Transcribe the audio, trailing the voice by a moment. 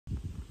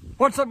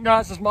What's up,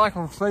 guys? It's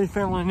Michael from Faith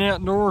Family in the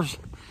Outdoors.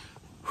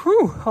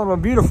 Whew, on a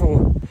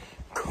beautiful,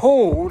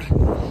 cold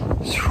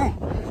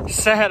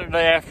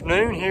Saturday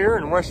afternoon here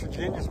in West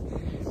Virginia.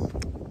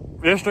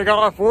 Yesterday got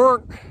off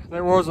work.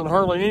 There wasn't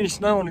hardly any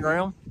snow on the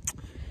ground.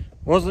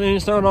 Wasn't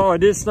any snow at all. I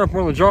did stuff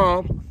on the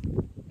job.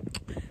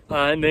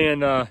 And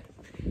then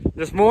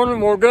this morning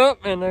woke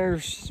up and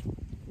there's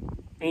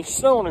an inch of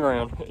snow on the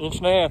ground, an inch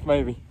and a half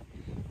maybe.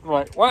 I'm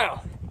like,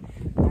 wow.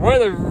 The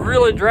weather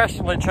really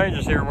drastically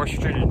changes here in West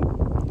Virginia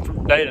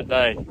from day to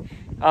day.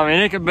 I mean,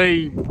 it could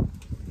be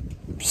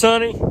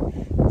sunny,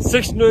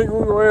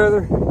 60-degree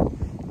weather.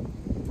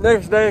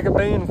 Next day it could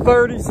be in the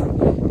 30s.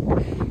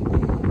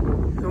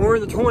 And we're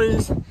in the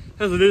 20s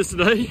as it is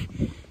today.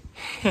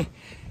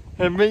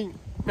 and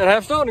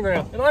have snow on the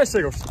ground and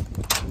icicles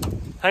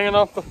hanging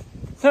off the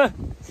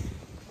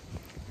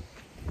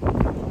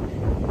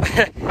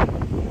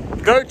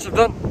goats have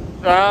done.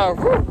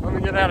 Let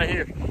me get out of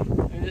here.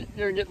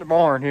 You're getting the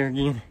barn here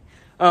again.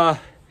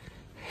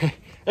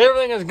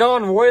 Everything has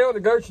gone well. The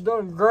goats have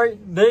done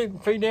great. They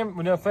feed them.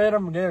 We done fed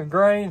them. We gave them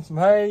grain, some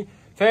hay,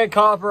 fed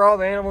copper, all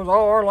the animals.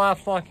 All our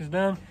livestock is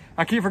done.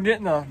 I keep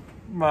forgetting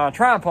my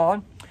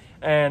tripod,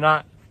 and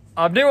I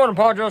do want to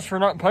apologize for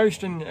not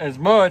posting as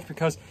much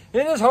because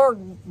it is hard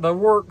to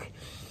work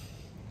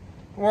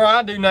where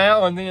I do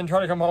now and then try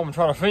to come home and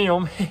try to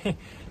film.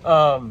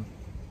 So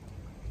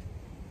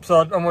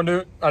I'm gonna do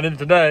it. I did it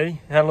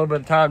today. Had a little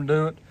bit of time to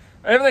do it.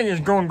 Everything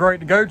is going great.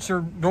 The goats are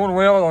doing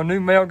well. Our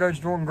new male goats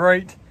are doing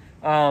great.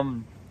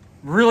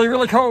 Really,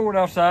 really cold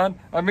outside.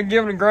 I've been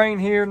giving them grain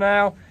here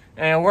now,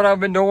 and what I've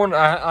been doing,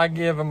 I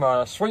give them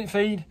a sweet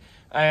feed,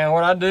 and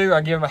what I do, I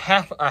give them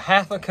a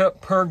half a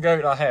cup per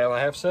goat I have.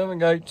 I have 7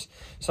 goats,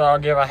 so I'll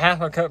give a half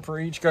a cup for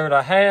each goat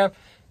I have,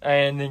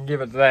 and then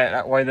give it to that.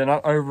 That way they're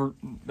not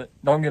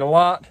don't get a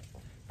lot,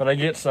 but they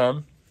get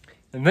some.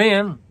 And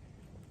then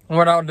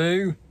what I'll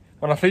do,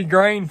 when I feed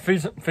grain,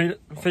 feed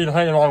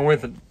hay along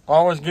with it. I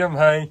always give them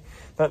hay,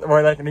 that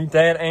way they can eat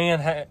that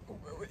and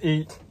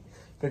eat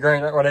the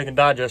grain, that way they can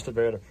digest it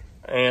better.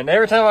 And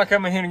every time I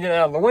come in here and get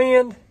out of the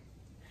wind,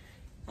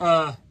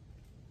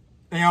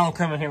 they all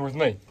come in here with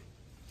me.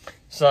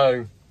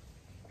 So,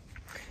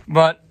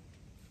 but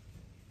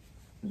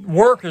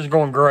work is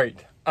going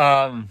great.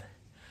 I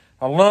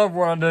love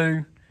what I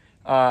do.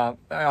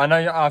 I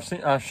know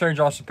I've showed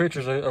y'all some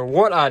pictures of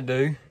what I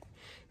do,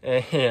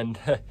 and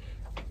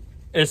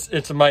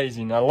it's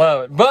amazing. I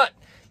love it. But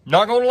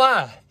not gonna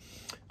lie,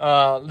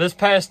 this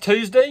past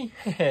Tuesday,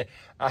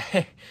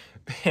 I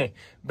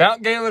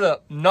about gave it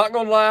up. Not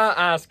gonna lie,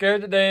 I was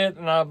scared to death,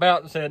 and I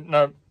about said,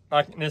 no,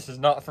 this is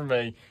not for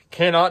me.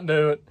 Cannot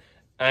do it.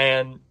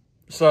 And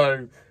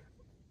so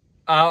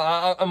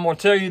I'm gonna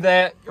tell you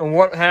that and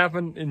what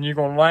happened, and you're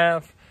gonna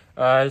laugh.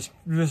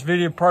 This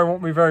video probably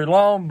won't be very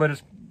long, but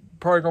it's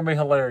probably gonna be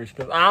hilarious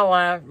because I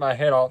laughed my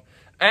head off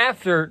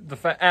after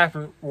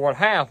what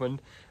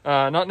happened.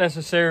 Not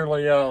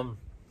necessarily.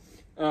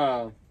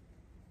 What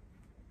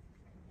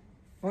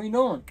are you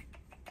doing?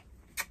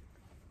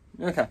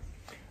 Okay.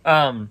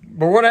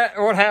 But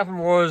what happened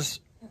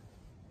was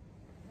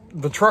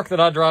the truck that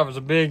I drive is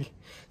a big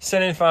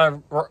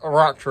 75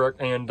 rock truck,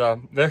 and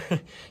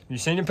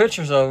you've seen the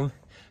pictures of them.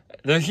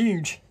 They're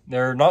huge.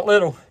 They're not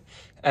little,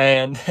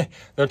 and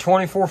they're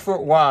 24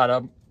 foot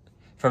wide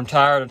from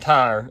tire to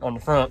tire on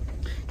the front.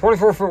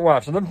 24 foot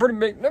wide, so they're pretty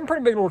big. They're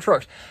pretty big little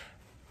trucks,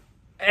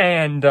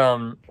 and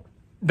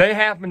they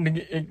happen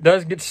to it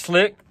does get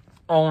slick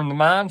on the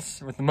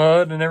mines with the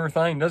mud and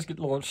everything. It does get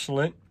a little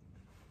slick.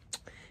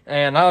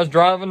 And I was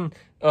driving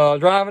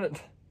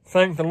it.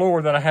 Thank the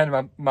Lord that I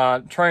had my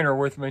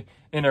trainer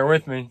in there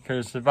with me,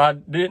 because if I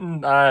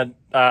didn't, I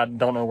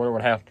don't know what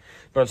would happen.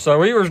 But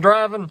so he was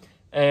driving,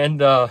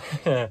 and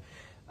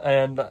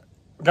and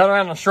got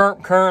around a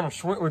sharp curve.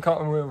 It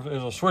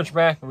was a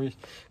switchback. And we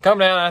come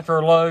down after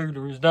a load.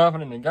 We was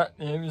dumping, and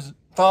it was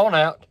falling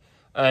out,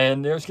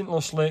 and it was getting a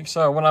little slick.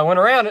 So when I went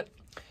around it,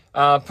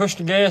 I pushed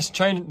the gas,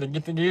 changed it to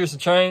get the gears to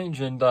change,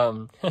 and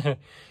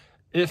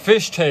it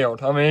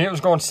fishtailed. I mean, it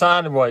was going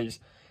sideways.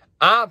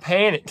 I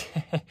panicked.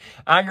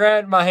 I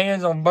grabbed my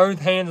hands on both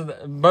hands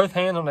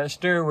on that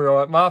steering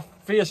wheel. My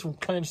fist was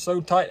clenched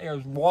so tight it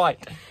was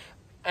white.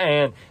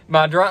 And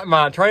my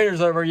trainer's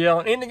over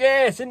yelling, "In the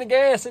gas, in the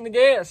gas, in the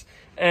gas!"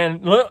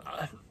 And look,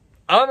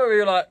 I'm over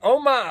here like,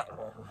 oh my!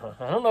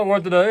 I don't know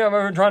what to do. I'm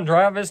over here trying to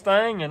drive this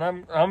thing, and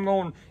I'm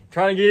going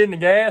trying to get in the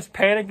gas,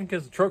 panicking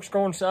because the truck's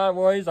going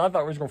sideways. I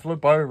thought we was gonna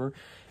flip over.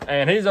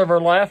 And he's over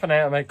laughing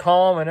at me,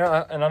 calm, and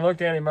I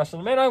looked at him, I said,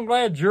 "Man, I'm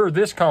glad you're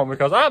this calm,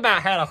 because I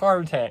about had a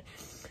heart attack."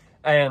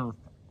 And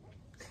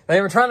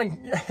they've been trying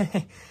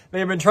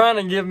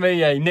to give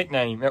me a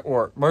nickname at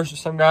work.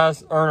 Some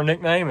guys earn a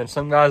nickname and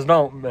some guys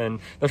don't,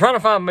 and they're trying to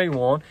find me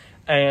one.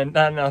 And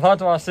I thought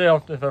to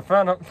myself, if they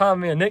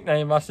find me a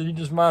nickname, I said, you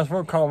just might as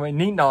well call me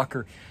Knee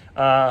Knocker,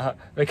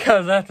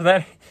 because after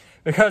that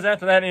because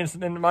after that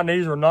incident, my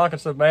knees were knocking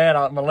so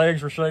bad, my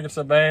legs were shaking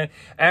so bad.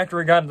 After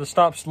we got to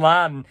stop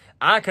sliding,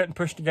 I couldn't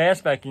push the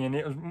gas back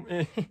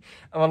in.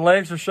 My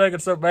legs were shaking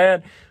so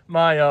bad. When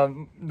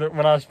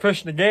I was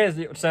pushing the gas,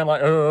 it would sound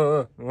like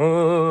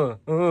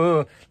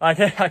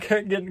I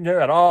couldn't get it to go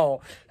at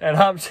all. And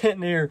I'm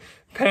sitting here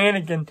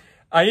panicking.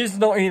 I usually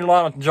don't eat a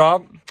lot at the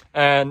job,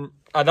 and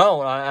I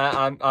don't.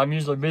 I'm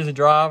usually busy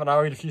driving.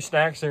 I eat a few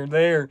snacks here and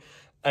there.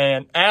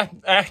 And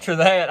after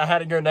that, I had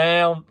to go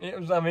down. It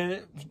was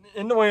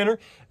in the winter.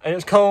 It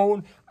was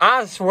cold.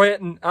 I was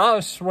sweating. I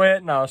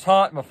was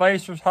hot. My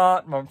face was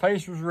hot. My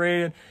face was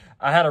red.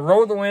 I had to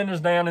roll the windows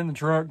down in the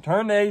truck,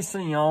 turn the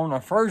AC on. I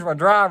froze my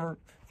driver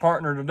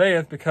partner to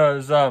death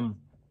because I'm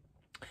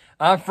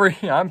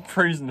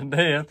freezing to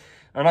death.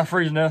 I'm not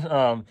freezing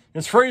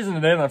it's freezing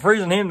to death. I'm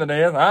freezing him to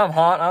death. I'm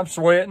hot. I'm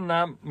sweating.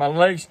 My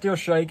legs still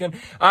shaking.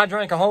 I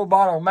drank a whole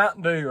bottle of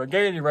Mountain Dew, a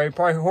Gatorade,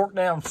 probably horked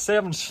down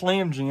 7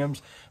 Slim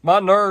Jims. My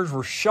nerves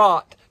were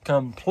shot,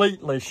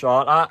 completely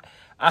shot.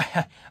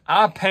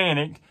 I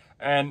panicked.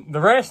 And the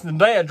rest of the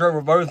day, I drove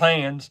with both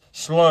hands,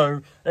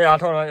 slow. Yeah, I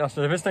told him, I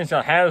said, if this thing's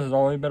got hazards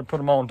on it, you better put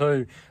them on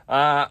too.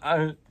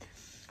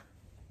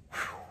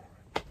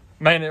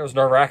 Man, it was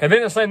nerve-wracking. And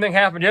then the same thing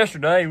happened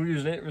yesterday.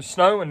 It was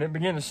snowing. It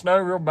began to snow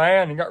real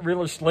bad and it got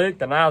really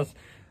slick. And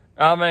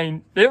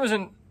it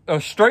wasn't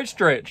a straight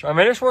stretch.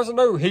 This wasn't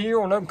no hill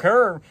or no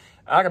curve.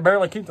 I could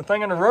barely keep the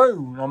thing in the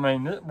road.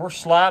 We're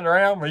sliding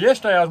around. But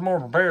yesterday I was more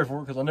prepared for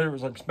it because I knew it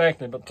was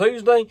expected. But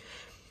Tuesday,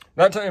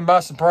 that took me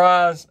by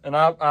surprise, and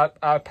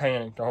I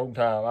panicked the whole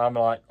time. I'm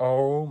like,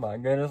 oh my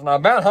goodness. And I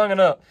about hung it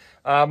up.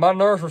 My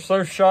nerves were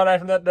so shot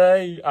after that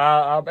day,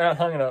 I about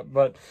hung it up.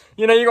 But,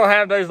 you're going to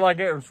have days like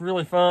that. It's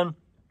really fun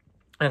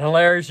and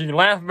hilarious. You can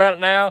laugh about it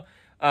now,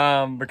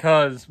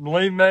 because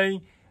believe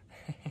me,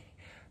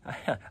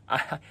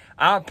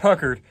 I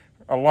puckered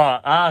a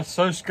lot. I was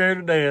so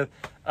scared to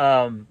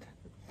death.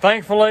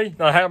 Thankfully,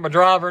 I had my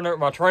driver and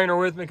my trainer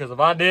with me, because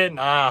if I didn't,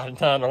 I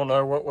don't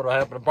know what would have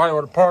happened. I probably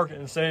would have parked it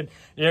and said,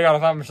 you got to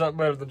find me something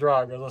better to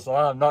drive, because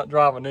I'm not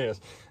driving this.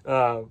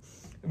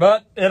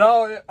 But it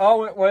all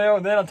went well.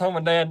 And then I told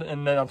my dad,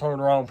 and then I told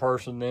the wrong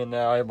person, and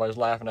now everybody's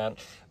laughing at it.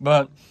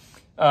 But,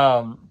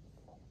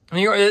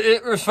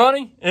 it was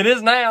funny. It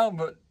is now,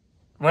 but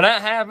when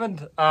that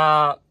happened,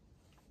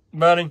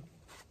 buddy,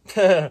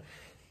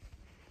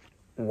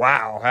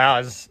 wow,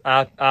 I was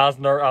a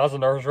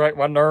nervous wreck.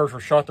 My nerves were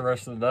shot the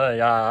rest of the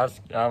day. I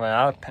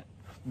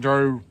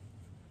drove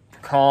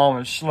calm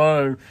and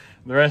slow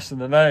the rest of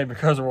the day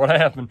because of what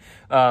happened.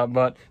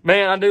 But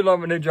man, I do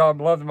love my new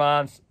job. Love the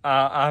mines.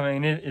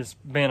 It's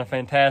been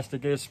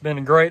it's been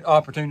a great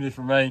opportunity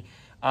for me.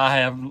 I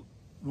have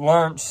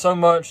learned so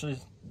much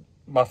this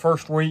my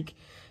first week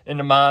in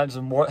the mines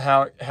and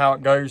how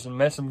it goes, and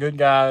met some good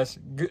guys,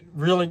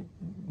 really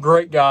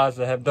great guys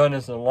that have done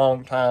this in a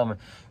long time.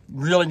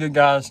 Really good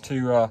guys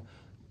to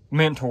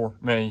mentor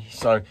me.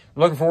 So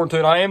looking forward to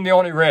it. I am the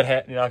only red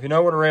hat. If you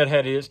know what a red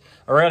hat is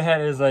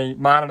a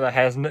miner that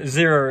has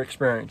zero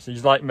experience.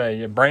 He's like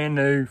me, brand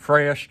new,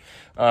 fresh.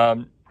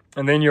 And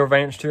then you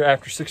advance to,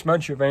 after 6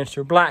 months, you advance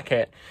to a black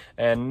hat.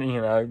 And,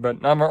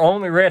 but I'm the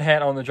only red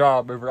hat on the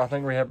job. I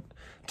think we have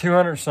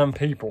 200 some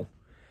people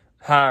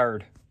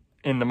hired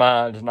in the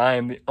mines, and I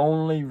am the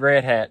only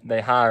red hat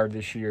they hired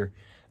this year.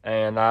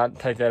 And I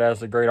take that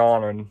as a great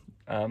honor, and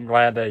I'm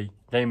glad they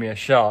gave me a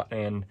shot.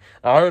 And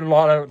I owed a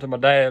lot of it to my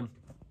dad.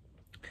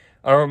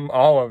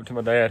 All of it to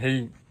my dad.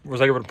 He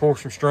was able to pull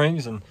some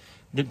strings and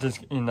get this,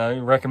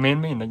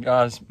 recommend me, and the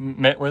guys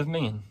met with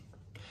me and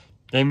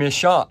gave me a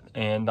shot.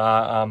 And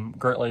I'm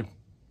greatly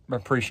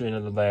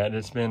appreciative of that.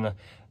 It's been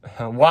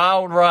a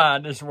wild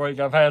ride this week.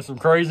 I've had some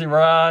crazy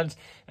rides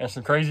and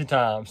some crazy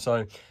times.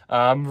 So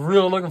I'm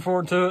really looking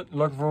forward to it.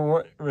 Looking for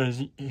what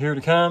is here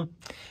to come.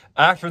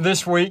 After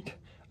this week,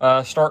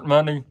 start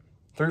Monday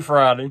through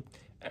Friday,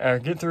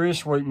 get through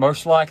this week,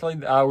 most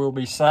likely I will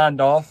be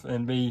signed off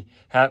and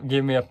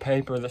give me a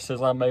paper that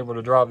says I'm able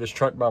to drive this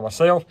truck by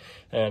myself.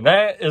 And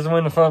that is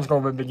when the fun's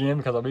going to begin,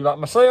 because I'll be by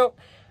myself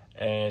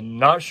and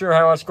not sure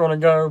how it's going to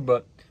go,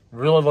 but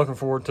really looking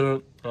forward to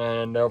it.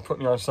 And they'll put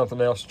me on something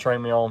else to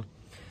train me on.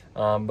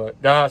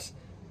 But guys,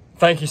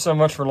 thank you so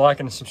much for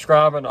liking and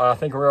subscribing. I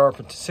think we're up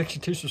to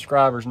 62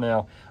 subscribers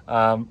now.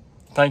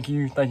 Thank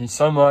you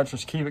so much.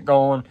 Let's keep it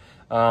going.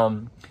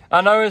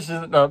 I know this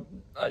is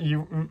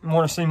you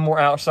want to see more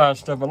outside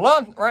stuff,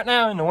 but right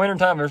now in the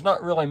wintertime, there's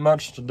not really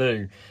much to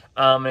do.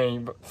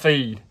 But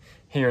feed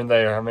here and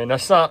there.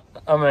 That's not.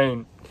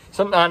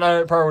 Something I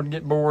know it probably would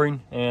get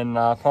boring, and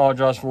I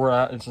apologize for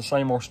it. It's the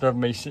same old stuff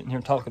me sitting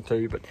here talking to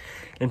you. But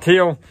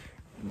until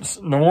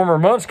the warmer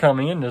months come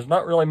in, there's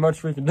not really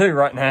much we can do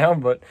right now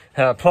but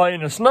play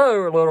in the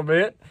snow a little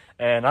bit,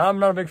 and I'm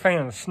not a big fan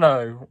of the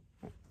snow.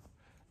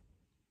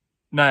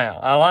 Now,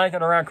 I like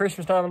it around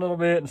Christmas time a little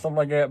bit and stuff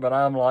like that, but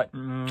I'm like,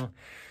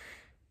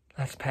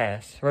 that's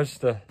past. It's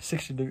the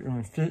 60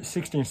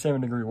 and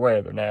 70 degree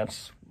weather. Now,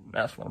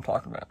 that's what I'm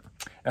talking about.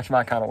 That's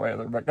my kind of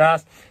weather. But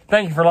guys,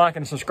 thank you for liking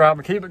and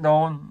subscribing. Keep it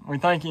going. We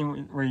thank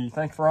you. We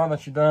thank you for all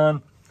that you've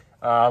done.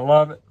 I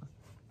love it.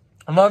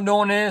 I love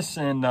doing this,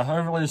 and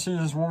hopefully as soon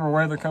as this warmer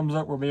weather comes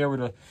up, we'll be able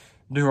to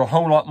do a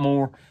whole lot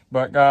more.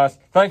 But guys,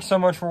 thanks so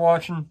much for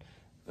watching,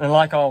 and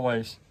like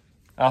always,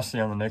 I'll see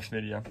you on the next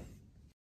video.